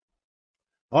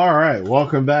All right,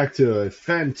 welcome back to a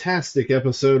fantastic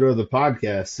episode of the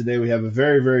podcast. Today we have a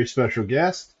very, very special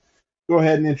guest. Go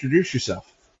ahead and introduce yourself.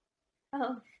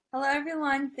 Oh, hello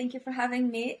everyone. Thank you for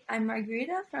having me. I'm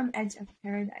Margarita from Edge of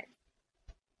Paradise.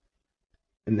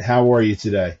 And how are you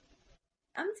today?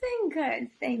 I'm doing good,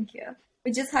 thank you.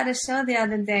 We just had a show the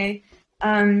other day,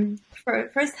 for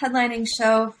first headlining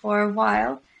show for a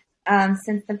while,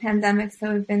 since the pandemic,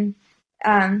 so we've been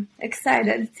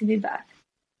excited to be back.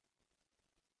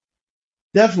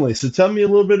 Definitely. So tell me a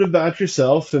little bit about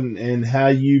yourself and how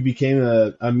you became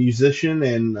a musician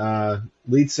and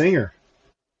lead singer.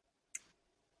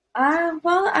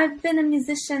 Well, I've been a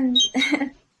musician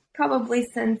probably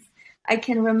since I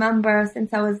can remember.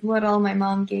 Since I was little, my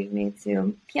mom gave me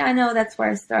to piano. That's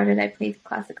where I started. I played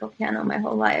classical piano my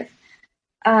whole life.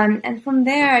 And from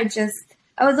there, I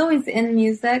was always in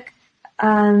music.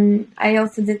 I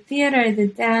also did theater, I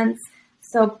did dance.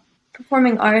 So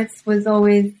performing arts was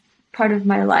always part of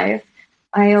my life.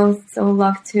 I also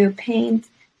love to paint.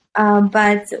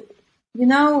 But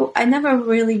I never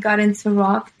really got into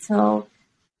rock till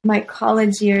my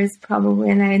college years probably,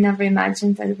 and I never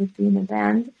imagined that it would be in a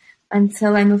band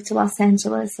until I moved to Los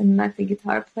Angeles and met the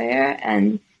guitar player,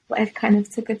 and life kind of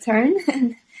took a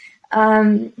turn.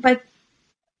 But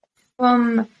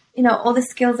from all the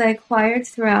skills I acquired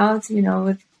throughout,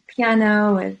 with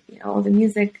piano, with all the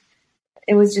music,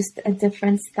 it was just a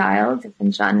different style,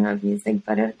 different genre of music,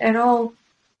 but it all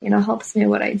helps me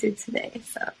what I do today.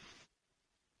 So.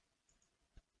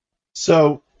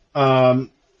 So,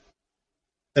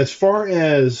 as far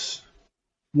as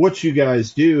what you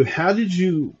guys do, how did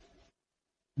you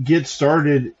get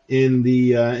started in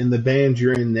the band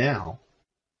you're in now?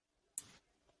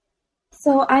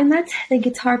 So I met the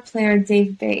guitar player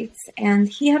Dave Bates, and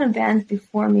he had a band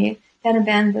before me. He had a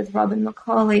band with Robin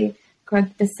McCauley,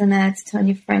 Greg Bissonette,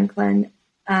 Tony Franklin,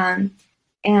 and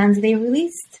they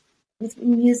released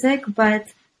music, but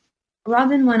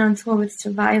Robin went on tour with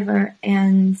Survivor,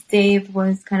 and Dave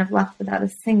was kind of left without a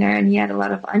singer, and he had a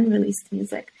lot of unreleased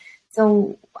music.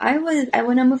 So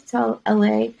when I moved to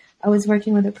LA, I was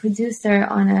working with a producer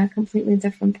on a completely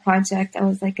different project. I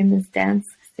was like in this dance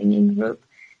singing group,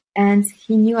 and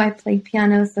he knew I played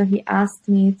piano, so he asked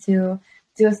me to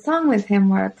do a song with him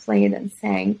where I played and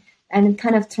sang, and it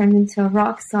kind of turned into a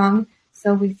rock song.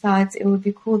 So we thought it would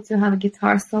be cool to have a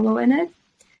guitar solo in it.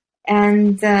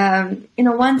 And,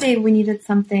 one day we needed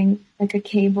something like a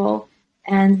cable,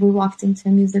 and we walked into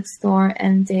a music store,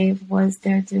 and Dave was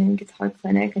there doing a guitar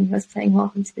clinic, and he was playing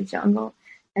Welcome to the Jungle.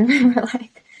 And we were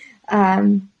like,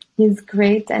 he's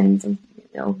great. And,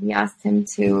 we asked him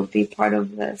to be part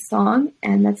of the song,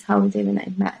 and that's how Dave and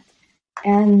I met.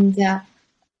 And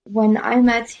when I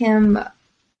met him,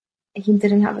 he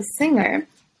didn't have a singer.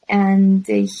 And,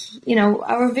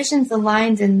 our visions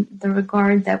aligned in the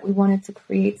regard that we wanted to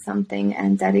create something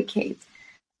and dedicate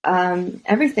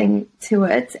everything to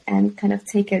it and kind of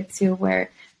take it to where,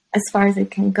 as far as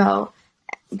it can go.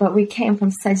 But we came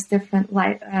from such different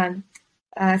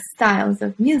styles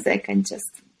of music, and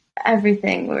just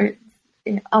everything were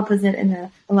opposite in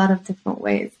a lot of different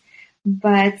ways.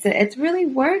 But it really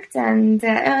worked, and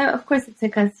of course it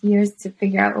took us years to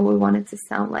figure out what we wanted to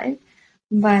sound like.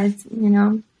 But,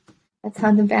 that's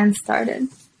how the band started.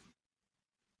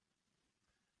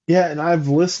 Yeah, and I've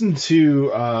listened to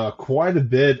quite a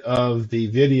bit of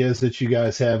the videos that you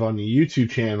guys have on your YouTube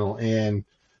channel, and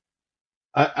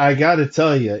I got to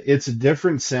tell you, it's a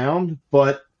different sound,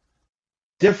 but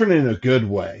different in a good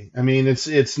way. I mean,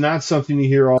 it's not something you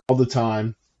hear all the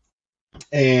time,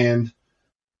 and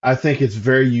I think it's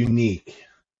very unique.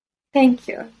 Thank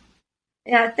you.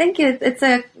 Yeah, thank you. It's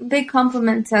a big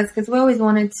compliment to us because we always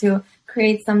wanted to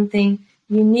create something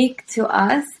unique to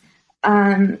us.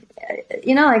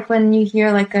 Like when you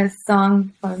hear like a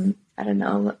song from, I don't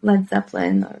know, Led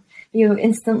Zeppelin, or you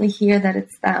instantly hear that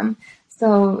it's them.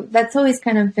 So that's always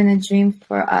kind of been a dream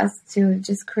for us to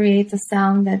just create a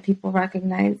sound that people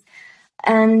recognize.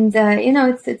 And,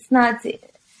 it's not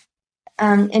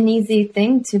an easy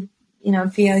thing to,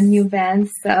 be a new band.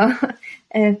 So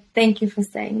thank you for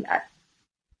saying that.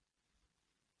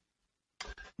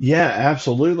 Yeah,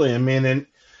 absolutely. I mean, and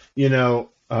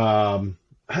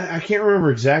I can't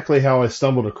remember exactly how I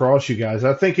stumbled across you guys.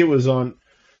 I think it was on,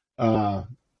 uh,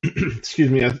 excuse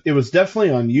me, it was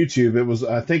definitely on YouTube. It was,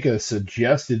 I think, a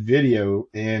suggested video,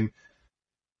 and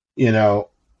you know,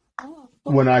 Oh,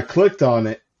 when cool. I clicked on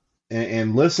it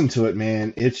and listened to it,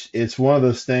 man, it's one of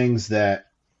those things that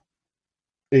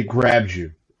it grabs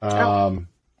you. Oh,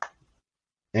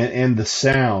 And the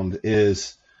sound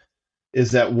is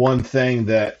that one thing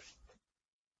that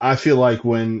I feel like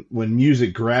when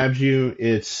music grabs you,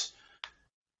 it's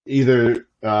either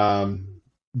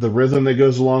the rhythm that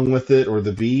goes along with it, or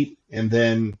the beat, and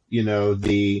then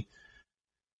the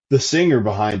singer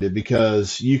behind it,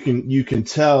 because you can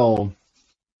tell,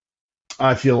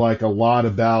 I feel like, a lot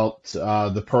about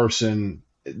the person,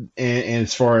 and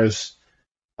as far as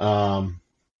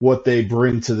what they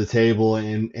bring to the table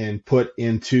and put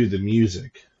into the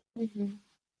music. Hmm.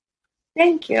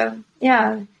 Thank you.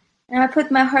 Yeah. And I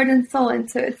put my heart and soul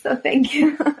into it, so thank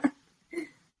you.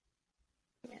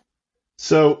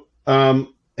 So,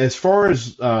 as far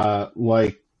as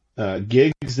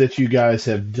gigs that you guys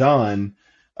have done,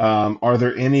 are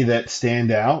there any that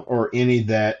stand out, or any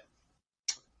that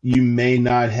you may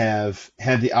not have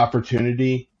had the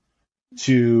opportunity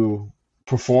to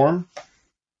perform?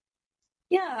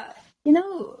 Yeah. You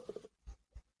know,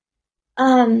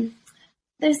 um,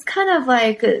 there's kind of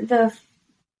like the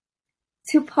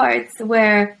two parts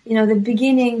where, the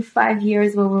beginning 5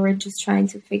 years where we were just trying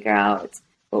to figure out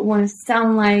what we want to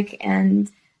sound like,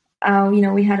 and,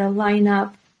 we had a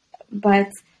lineup,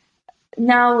 but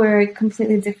now we're a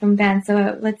completely different band.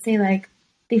 So let's say like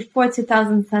before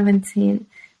 2017,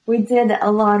 we did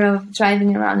a lot of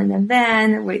driving around in a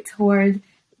van. We toured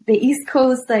the East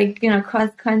Coast, like, cross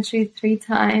country 3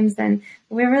 times, and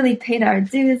we really paid our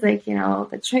dues, like,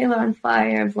 the trailer on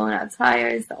fire, blown out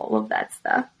tires, all of that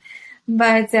stuff.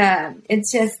 But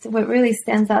it's just what really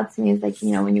stands out to me is, like,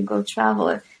 when you go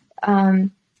travel,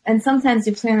 and sometimes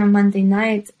you play on a Monday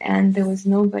night and there was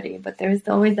nobody, but there's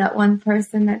always that one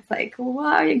person that's like,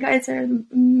 wow, you guys are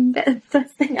the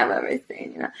best thing I've ever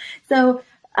seen, So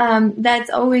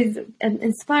that's always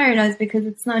inspired us, because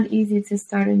it's not easy to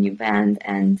start a new band.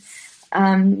 And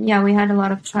we had a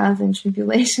lot of trials and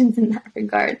tribulations in that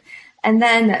regard. And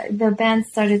then the band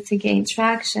started to gain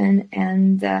traction,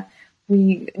 and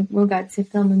we got to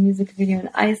film a music video in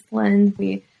Iceland.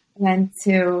 We went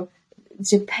to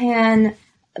Japan.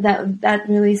 That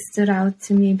really stood out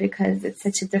to me, because it's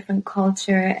such a different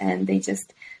culture, and they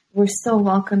just were so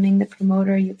welcoming. The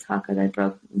promoter, Yutaka,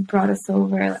 that brought us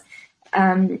over,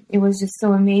 it was just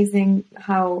so amazing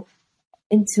how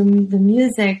into the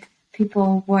music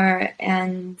people were,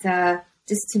 and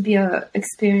just to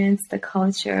experience the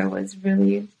culture was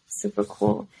really super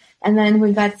cool. And then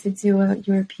we got to do a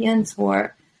European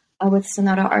tour with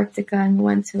Sonata Arctica, and we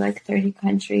went to like 30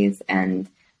 countries, and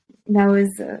that was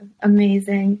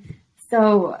amazing.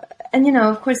 So, and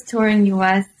of course, touring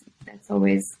US, that's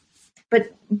always,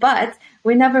 but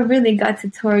we never really got to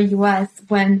tour US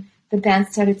when the band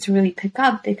started to really pick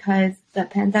up, because the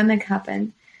pandemic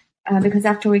happened. Because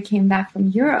after we came back from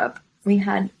Europe, we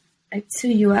had like 2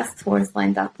 US tours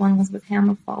lined up. One was with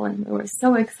Hammerfall, and we were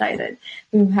so excited.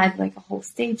 We had like a whole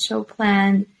stage show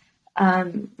planned,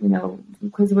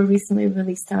 because we recently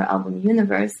released our album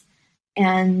Universe.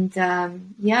 And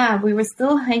we were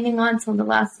still hanging on till the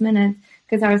last minute,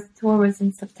 because our tour was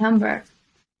in September.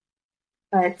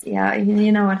 But yeah,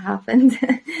 you know what happened.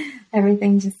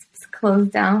 Everything just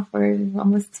closed down for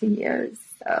almost 2 years.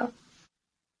 So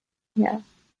yeah.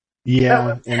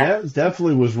 Yeah, and that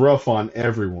definitely was rough on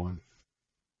everyone.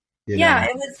 Yeah,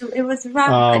 it was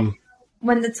rough. Um,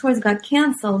 When the tours got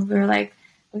canceled,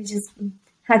 we just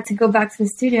had to go back to the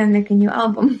studio and make a new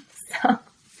album. So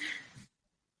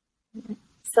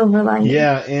silver lining.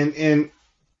 yeah, and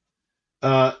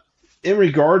in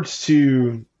regards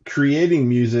to creating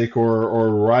music, or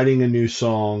writing a new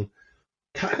song,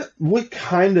 what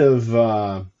kind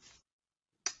of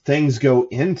things go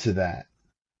into that?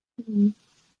 Mm-hmm.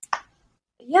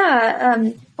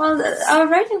 Yeah, well, our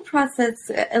writing process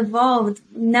evolved.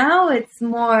 Now it's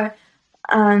more,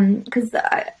 because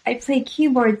I play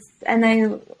keyboards, and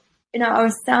our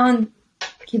sound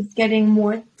keeps getting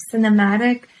more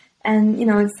cinematic, and,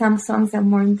 some songs have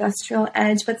more industrial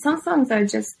edge, but some songs are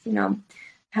just,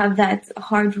 have that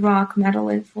hard rock metal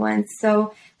influence.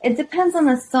 So it depends on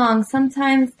the song.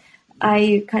 Sometimes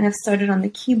I kind of started on the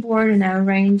keyboard and I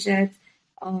arrange it,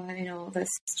 the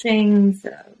strings,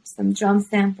 some drum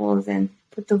samples, and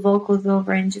put the vocals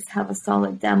over and just have a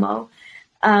solid demo.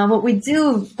 What we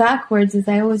do backwards is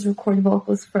I always record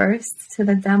vocals first to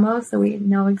the demo, so we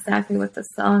know exactly what the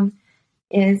song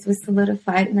is. We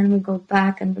solidify it, and then we go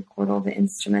back and record all the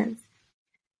instruments.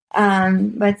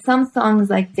 But some songs,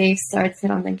 like Dave starts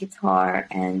it on the guitar,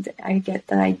 and I get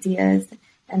the ideas,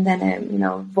 and then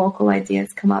vocal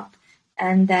ideas come up.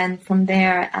 And then from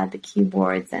there, add the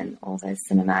keyboards and all the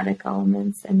cinematic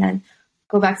elements, and then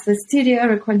go back to the studio,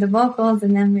 record the vocals,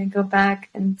 and then we go back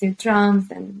and do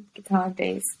drums and guitar,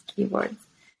 bass, keyboards.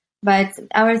 But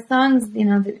our songs,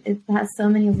 it has so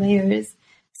many layers,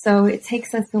 so it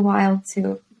takes us a while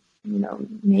to,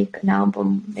 make an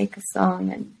album, make a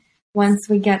song. And once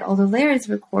we get all the layers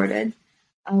recorded,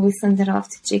 we send it off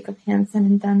to Jacob Hansen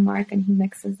in Denmark, and he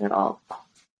mixes it all.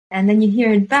 And then you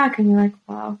hear it back, and you're like,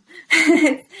 wow,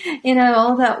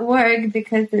 all that work,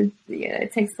 because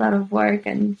it takes a lot of work,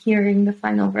 and hearing the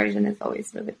final version is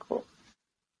always really cool.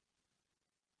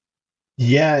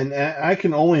 Yeah, and I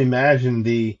can only imagine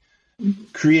the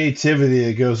creativity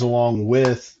that goes along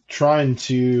with trying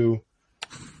to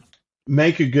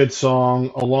make a good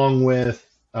song, along with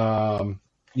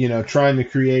trying to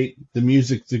create the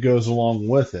music that goes along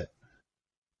with it.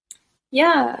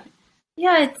 Yeah,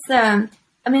 it's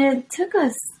it took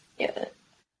us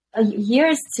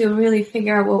years to really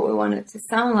figure out what we wanted to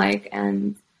sound like,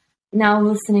 and now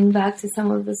listening back to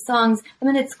some of the songs,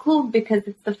 it's cool because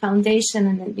it's the foundation,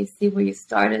 and then you see where you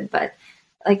started. But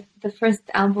like the first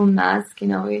album, Mask,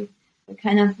 we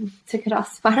kind of took it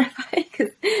off Spotify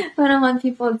because I don't want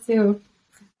people to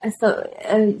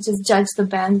just judge the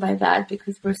band by that,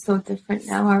 because we're so different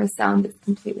now. Our sound is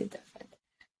completely different.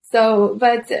 So,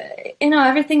 but,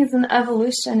 everything is an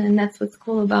evolution, and that's what's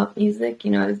cool about music.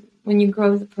 When you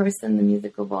grow as a person, the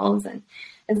music evolves. And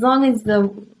as long as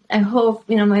I hope,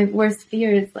 my worst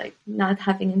fear is like not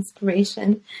having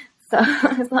inspiration. So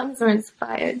as long as we're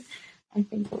inspired, I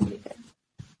think we'll be good.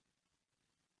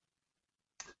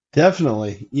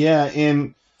 Definitely. Yeah.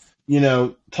 And,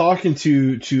 talking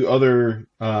to other,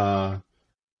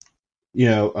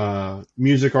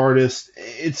 music artists,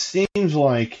 it seems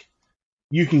like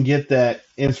you can get that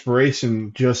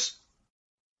inspiration just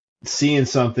seeing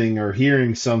something or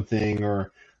hearing something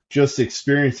or just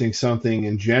experiencing something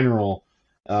in general,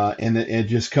 and it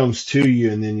just comes to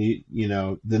you, and then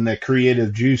then that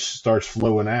creative juice starts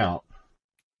flowing out.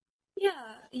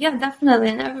 Yeah, definitely,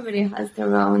 and everybody has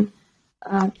their own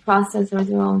process or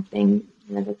their own thing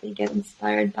that they get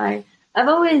inspired by. I've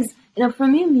always, for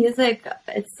me, music,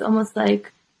 it's almost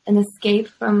like an escape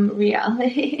from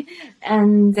reality,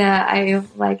 and I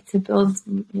like to build,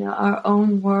 our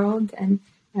own world, and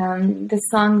the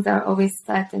songs are always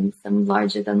set in some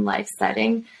larger than life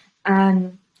setting,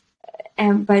 but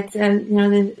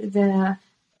the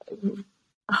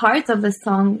heart of the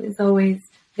song is always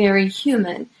very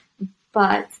human,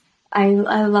 but I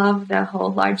love the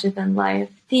whole larger than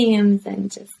life themes,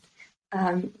 and just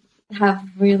have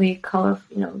really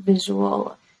colorful,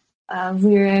 visual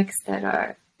lyrics that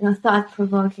are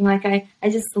thought-provoking. Like I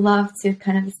just love to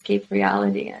kind of escape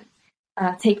reality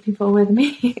and take people with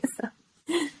me. So,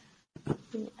 yeah.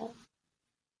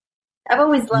 I've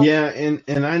always loved. Yeah,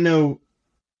 and I know.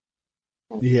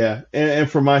 Yeah, and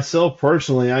for myself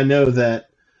personally, I know that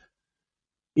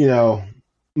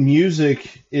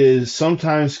music is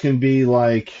sometimes can be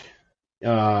like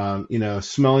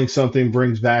smelling something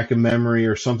brings back a memory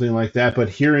or something like that. But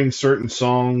hearing certain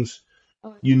songs,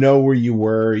 where you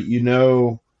were,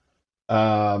 you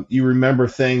remember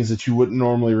things that you wouldn't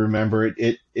normally remember.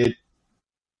 It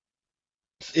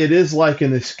is like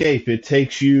an escape. It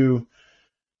takes you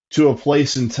to a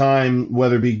place in time,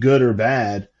 whether it be good or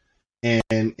bad, and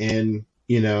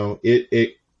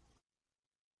it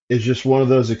is just one of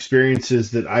those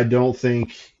experiences that I don't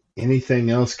think anything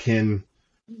else can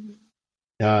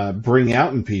bring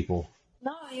out in people.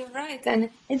 No, you're right, and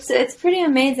it's pretty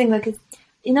amazing. Like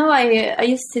I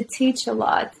used to teach a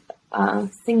lot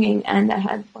singing, and I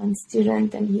had one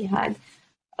student, and he had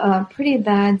pretty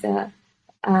bad,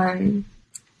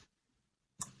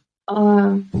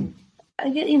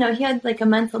 he had like a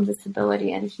mental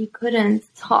disability, and he couldn't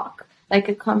talk like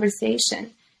a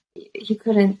conversation. He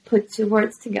couldn't put two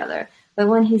words together. But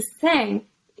when he sang,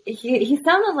 he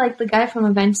sounded like the guy from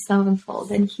Avenged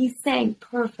Sevenfold, and he sang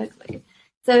perfectly.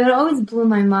 So it always blew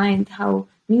my mind how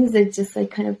music just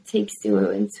like kind of takes you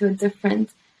into a different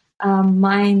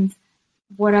mind,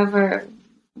 whatever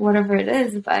it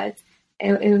is. But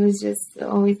it was just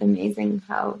always amazing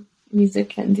how music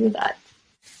can do that.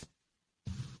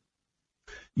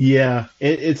 Yeah,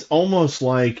 it's almost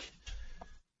like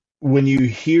when you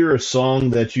hear a song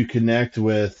that you connect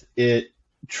with, it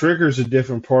triggers a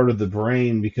different part of the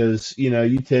brain, because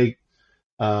you take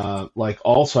like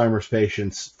Alzheimer's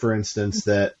patients, for instance,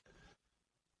 that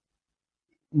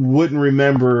wouldn't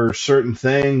remember certain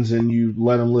things, and you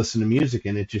let them listen to music,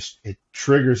 and it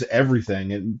triggers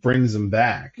everything. It brings them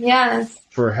back. Yes.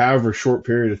 For however short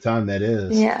period of time that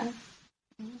is. Yeah.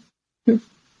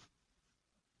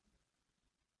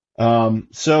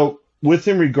 So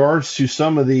within regards to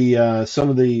some of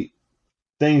the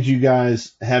things you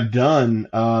guys have done,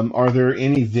 are there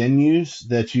any venues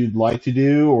that you'd like to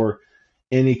do, or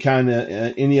any kind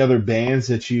of any other bands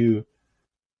that you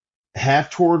have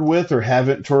toured with or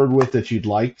haven't toured with that you'd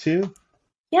like to?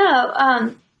 Yeah,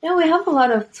 we have a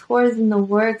lot of tours in the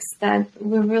works that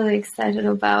we're really excited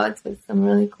about with some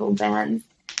really cool bands.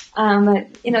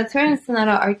 But Touring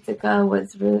Sonata Arctica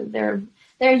was really they're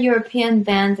a European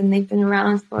band, and they've been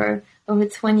around for over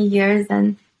 20 years,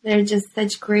 and they're just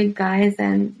such great guys,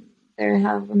 and they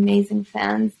have amazing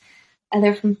fans.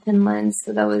 They're from Finland,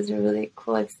 so that was a really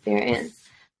cool experience.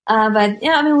 But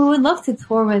yeah, I mean, we would love to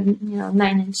tour with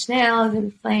Nine Inch Nails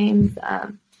and Flames,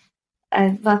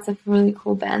 lots of really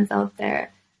cool bands out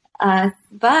there.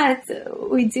 But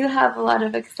we do have a lot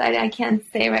of exciting. I can't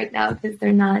say right now because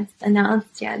they're not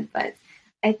announced yet. But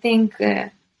I think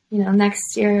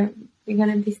next year we're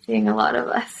going to be seeing a lot of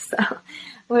us. So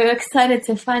we're excited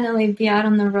to finally be out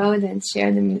on the road and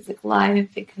share the music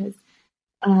live, because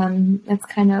that's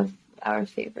kind of our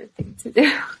favorite thing to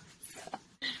do.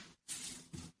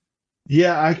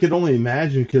 Yeah, I could only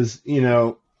imagine, because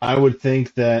I would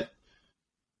think that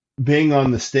being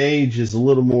on the stage is a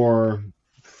little more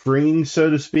freeing, so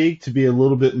to speak, to be a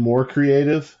little bit more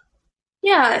creative.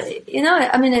 Yeah,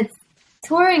 I mean,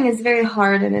 touring is very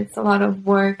hard, and it's a lot of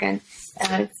work, and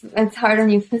it's hard on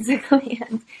you physically,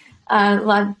 and a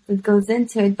lot that goes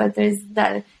into it. But there's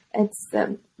that, it's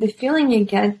the feeling you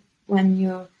get when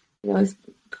you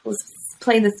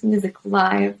play this music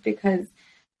live, because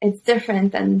it's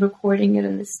different than recording it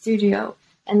in the studio.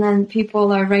 And then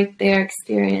people are right there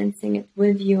experiencing it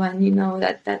with you,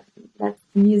 and that's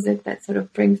music that sort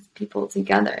of brings people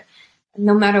together,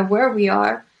 no matter where we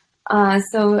are.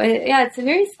 It's a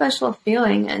very special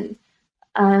feeling,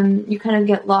 and you kind of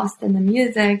get lost in the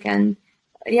music, and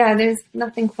there's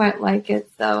nothing quite like it.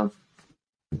 So,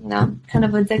 kind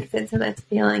of addicted to that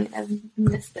feeling. I've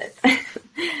missed it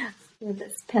with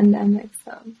this pandemic.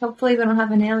 So hopefully we don't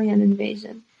have an alien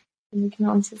invasion, and we can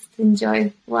all just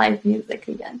enjoy live music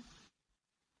again.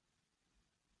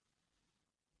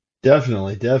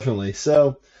 Definitely.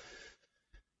 So,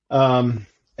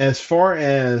 as far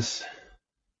as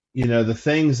the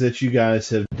things that you guys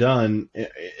have done,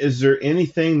 is there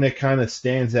anything that kind of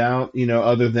stands out,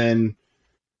 other than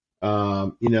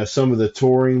some of the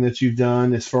touring that you've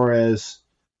done, as far as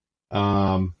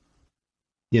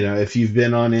if you've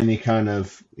been on any kind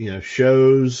of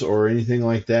shows or anything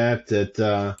like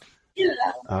that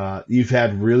you've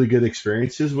had really good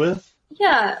experiences with?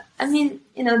 Yeah, I mean,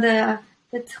 the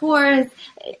tours,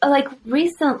 like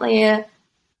recently,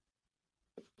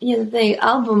 the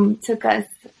album took us,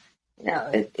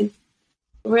 it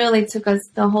really took us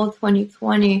the whole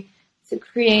 2020 to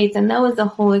create, and that was a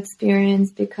whole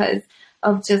experience because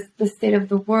of just the state of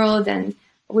the world. And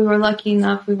we were lucky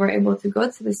enough, we were able to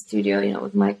go to the studio,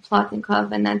 with Mike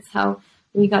Plotnikov, and that's how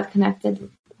we got connected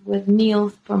with Neil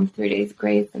from 3 Days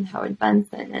Grace and Howard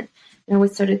Benson. And, we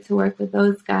started to work with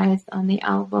those guys on the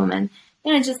album. And,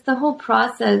 just the whole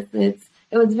process, it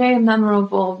was very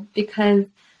memorable because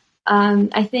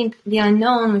I think The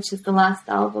Unknown, which is the last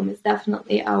album, is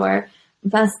definitely our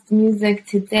best music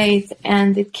to date.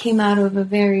 And it came out of a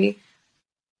very,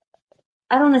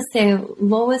 I don't want to say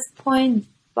lowest point,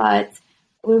 but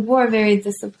we were very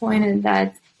disappointed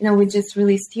that, we just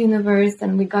released Universe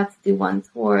and we got to do one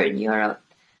tour in Europe.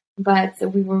 But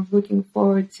we were looking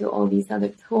forward to all these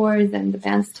other tours, and the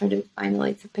band started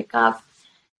finally to pick up.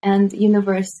 And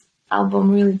Universe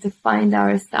album really defined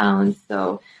our sound.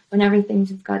 So when everything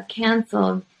just got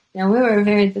canceled, we were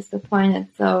very disappointed.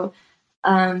 So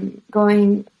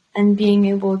going and being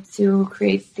able to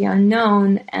create The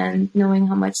Unknown and knowing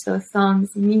how much those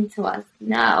songs mean to us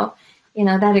now,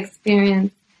 that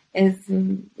experience is,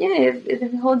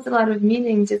 it holds a lot of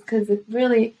meaning just because it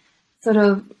really sort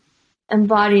of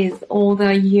embodies all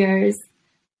the years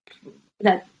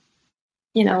that,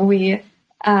 we,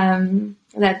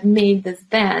 that made this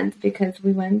band, because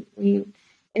it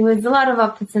was a lot of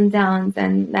ups and downs,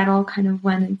 and that all kind of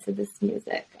went into this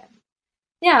music.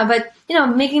 Yeah, but,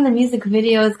 making the music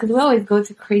videos, because we always go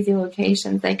to crazy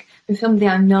locations. Like, we filmed The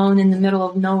Unknown in the middle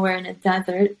of nowhere in a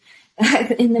desert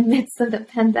in the midst of the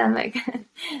pandemic.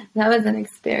 That was an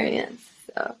experience.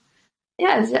 So,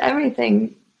 yeah,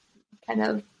 everything kind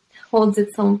of holds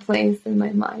its own place in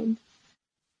my mind.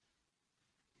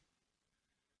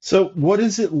 So what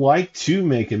is it like to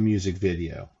make a music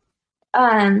video?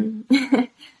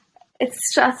 It's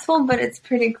stressful, but it's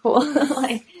pretty cool.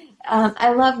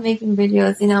 I love making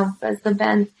videos, as the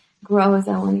band grows,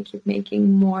 I want to keep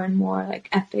making more and more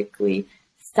epically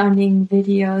stunning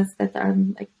videos that are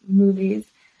like movies,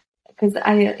 because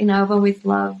I've always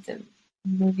loved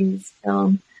movies,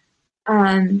 film.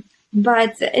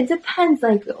 But it depends.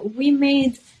 We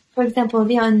made, for example,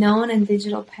 The Unknown and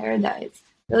Digital Paradise.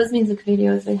 Those music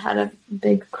videos, we had a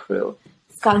big crew.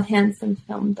 Scott Hansen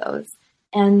filmed those.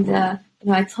 And,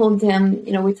 I told him,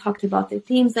 we talked about the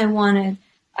themes I wanted.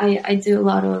 I do a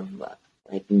lot of,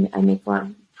 I make a lot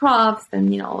of props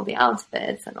and, all the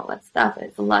outfits and all that stuff.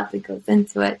 It's a lot that goes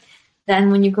into it.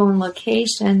 Then when you go on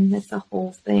location, it's a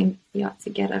whole thing. You have to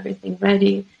get everything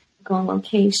ready, go on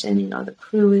location, the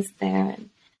crew is there.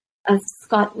 And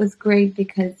Scott was great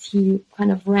because he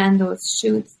kind of ran those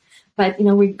shoots. But,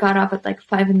 we got up at like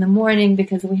 5 a.m.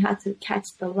 because we had to catch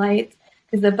the light.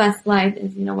 Because the best light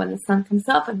is, when the sun comes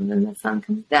up and when the sun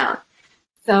comes down.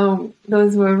 So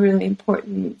those were really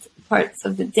important parts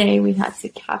of the day we had to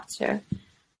capture.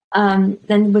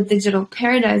 Then with Digital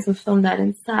Paradise, we filmed that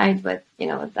inside, but,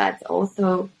 that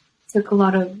also took a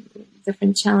lot of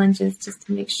different challenges just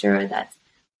to make sure that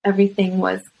everything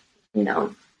was,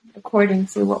 according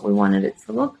to what we wanted it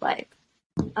to look like.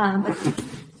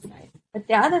 But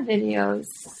the other videos,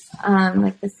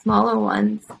 like the smaller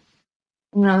ones,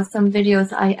 some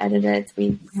videos I edited,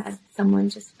 we had someone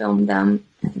just film them,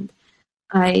 and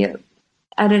I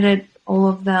edited all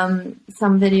of them.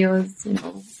 Some videos,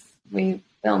 we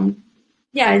filmed.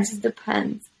 Yeah, it just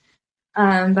depends.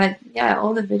 But yeah,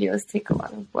 all the videos take a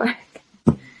lot of work.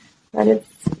 But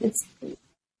it's.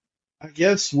 I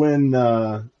guess when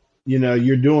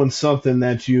you're doing something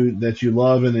that you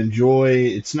love and enjoy,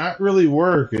 it's not really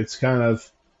work. It's kind of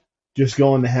just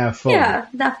going to have fun. Yeah,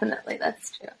 definitely,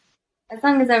 that's true. As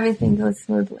long as everything goes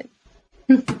smoothly.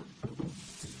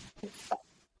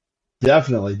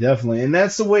 Definitely. And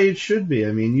that's the way it should be.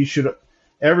 I mean,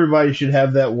 everybody should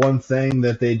have that one thing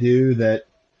that they do that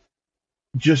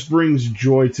just brings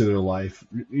joy to their life.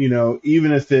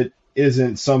 Even if it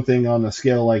isn't something on a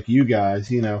scale like you guys,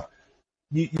 you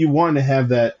want to have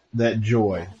that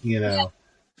joy,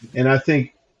 And I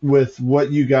think with what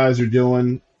you guys are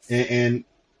doing and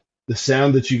the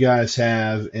sound that you guys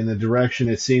have and the direction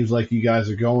it seems like you guys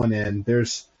are going in, the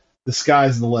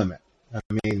sky's the limit. I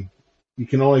mean, you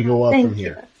can only go up from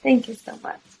here. Thank you so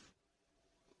much.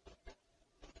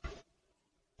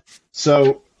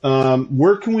 So,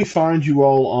 where can we find you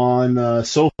all on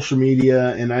social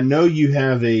media? And I know you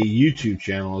have a YouTube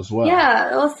channel as well.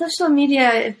 Yeah, well, social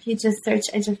media, if you just search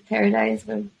Edge of Paradise,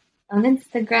 we're on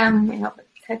Instagram, we have a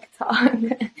TikTok,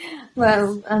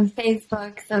 well, on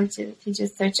Facebook. So if you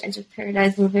just search Edge of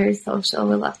Paradise, we're very social.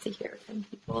 We love to hear from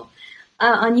people.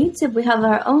 On YouTube, we have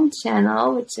our own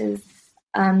channel, which is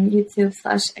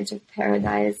YouTube/Edge of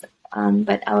Paradise.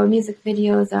 But our music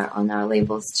videos are on our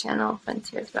label's channel,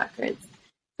 Frontiers Records.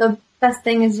 So best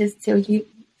thing is just to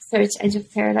search Edge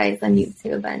of Paradise on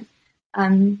YouTube,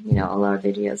 and all our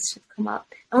videos should come up.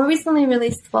 And we recently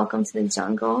released Welcome to the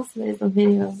Jungle, so there's a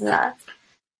video of that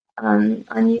on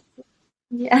YouTube.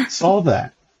 Yeah, saw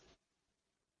that.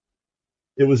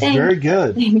 It was very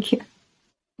good. Thank you.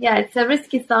 Yeah, it's a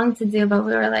risky song to do, but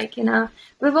we were like,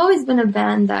 we've always been a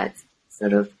band that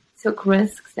sort of took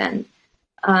risks, and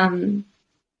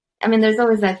there's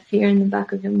always that fear in the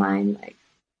back of your mind, like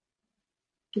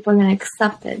people are going to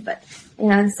accept it, but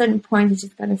at a certain point you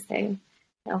just got to say,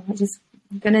 I'm just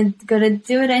gonna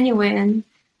do it anyway, and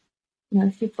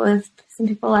some people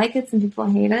like it, some people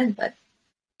hate it, but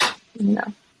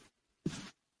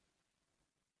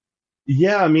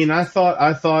Yeah, I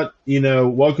thought,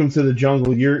 Welcome to the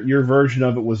Jungle, your version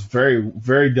of it was very,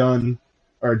 very done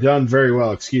very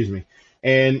well, excuse me.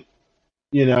 And,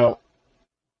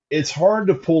 it's hard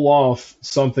to pull off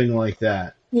something like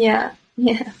that. Yeah.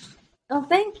 Oh,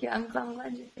 thank you. I'm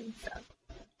glad you think so.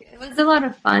 It was a lot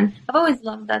of fun. I've always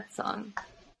loved that song.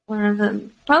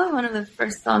 Probably one of the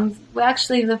first songs.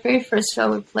 The very first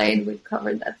show we played, we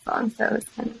covered that song, so it was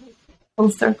kind of like full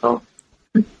circle.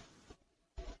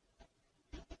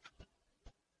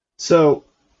 So,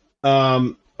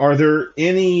 are there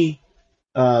any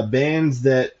bands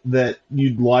that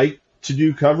you'd like to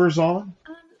do covers on?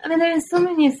 There's so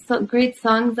many great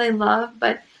songs I love,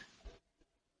 but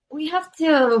we have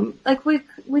to,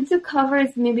 we do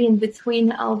covers maybe in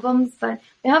between albums, but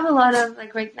we have a lot of,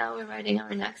 right now we're writing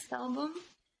our next album.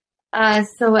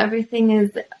 So everything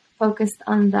is focused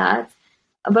on that.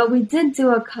 But we did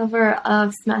do a cover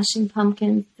of Smashing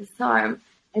Pumpkins' Disarm.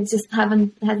 It just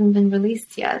hasn't been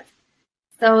released yet.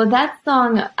 So that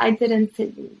song, I didn't,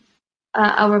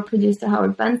 our producer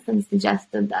Howard Benson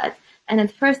suggested that. And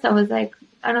at first I was like,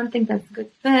 I don't think that's a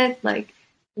good fit. It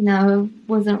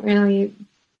wasn't really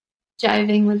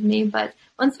jiving with me. But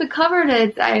once we covered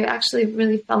it, I actually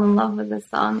really fell in love with the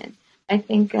song. And I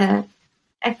think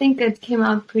it came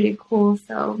out pretty cool.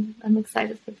 So I'm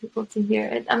excited for people to hear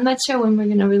it. I'm not sure when we're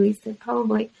going to release it.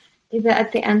 Probably either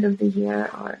at the end of the year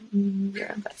or New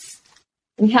Year. But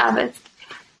we have it.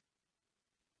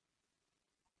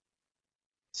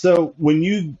 So when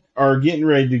you are getting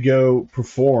ready to go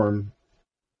perform,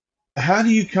 how do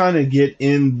you kind of get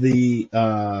in the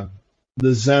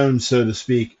zone, so to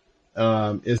speak?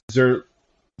 Is there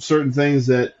certain things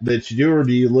that you do, or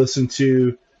do you listen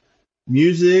to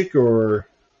music or?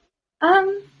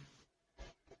 Um,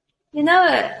 you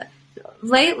know,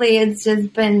 lately it's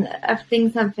just been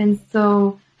things have been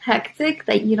so hectic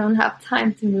that you don't have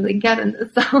time to really get in the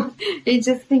zone. You're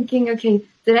just thinking, okay,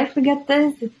 did I forget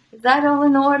this? Is that all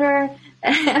in order?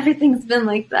 Everything's been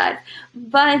like that.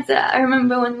 But I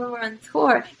remember when we were on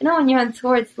tour. When you're on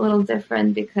tour, it's a little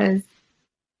different because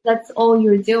that's all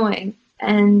you're doing,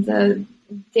 and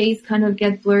days kind of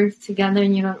get blurred together,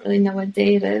 and you don't really know what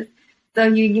day it is. So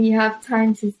you have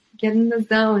time to get in the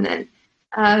zone.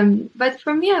 And but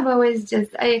for me, I've always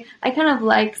just I kind of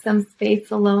like some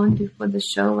space alone before the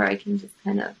show where I can just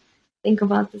kind of think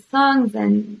about the songs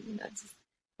and just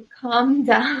calm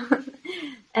down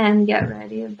and get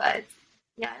ready. But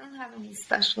yeah, I don't have any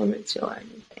special ritual or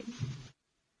anything.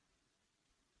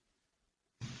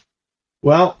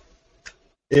 Well,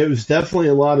 it was definitely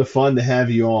a lot of fun to have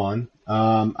you on.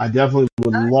 I definitely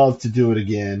would love to do it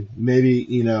again. Maybe,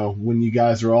 when you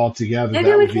guys are all together, Maybe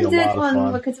that we would be can a do lot it of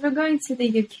fun. because we're going to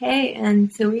the UK in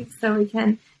 2 weeks, so we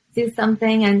can do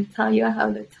something and tell you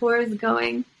how the tour is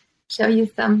going, show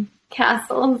you some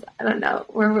castles. I don't know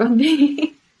where we'll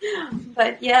be,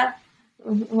 but yeah,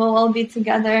 we'll all be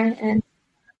together. And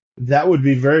That would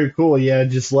be very cool. Yeah,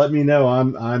 just let me know.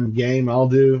 I'm game. I'll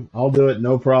do it.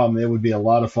 No problem. It would be a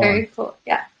lot of very fun. cool.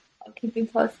 Yeah, I'll keep you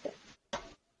posted.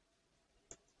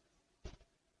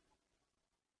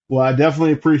 Well, I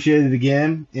definitely appreciate it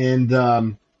again,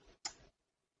 and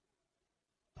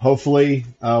hopefully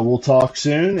we'll talk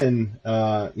soon. And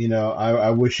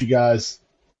I wish you guys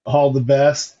all the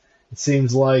best. It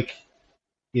seems like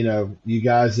you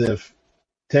guys have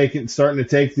starting to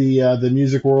take the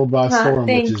music world by storm,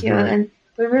 which is Thank you, great. and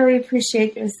we really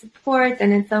appreciate your support.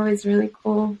 And it's always really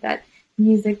cool that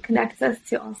music connects us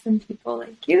to awesome people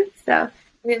like you. So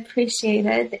we appreciate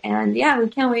it, and yeah, we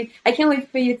can't wait. I can't wait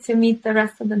for you to meet the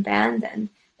rest of the band, and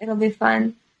it'll be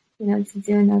fun, to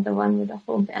do another one with the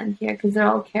whole band here because they're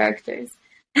all characters.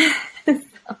 So,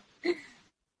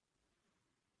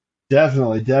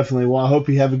 Definitely, definitely. Well, I hope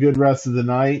you have a good rest of the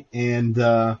night, and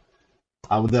I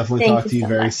will definitely thank talk you to you so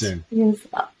very much. soon. You as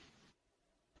well.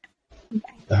 Bye.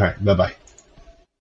 All right, bye bye.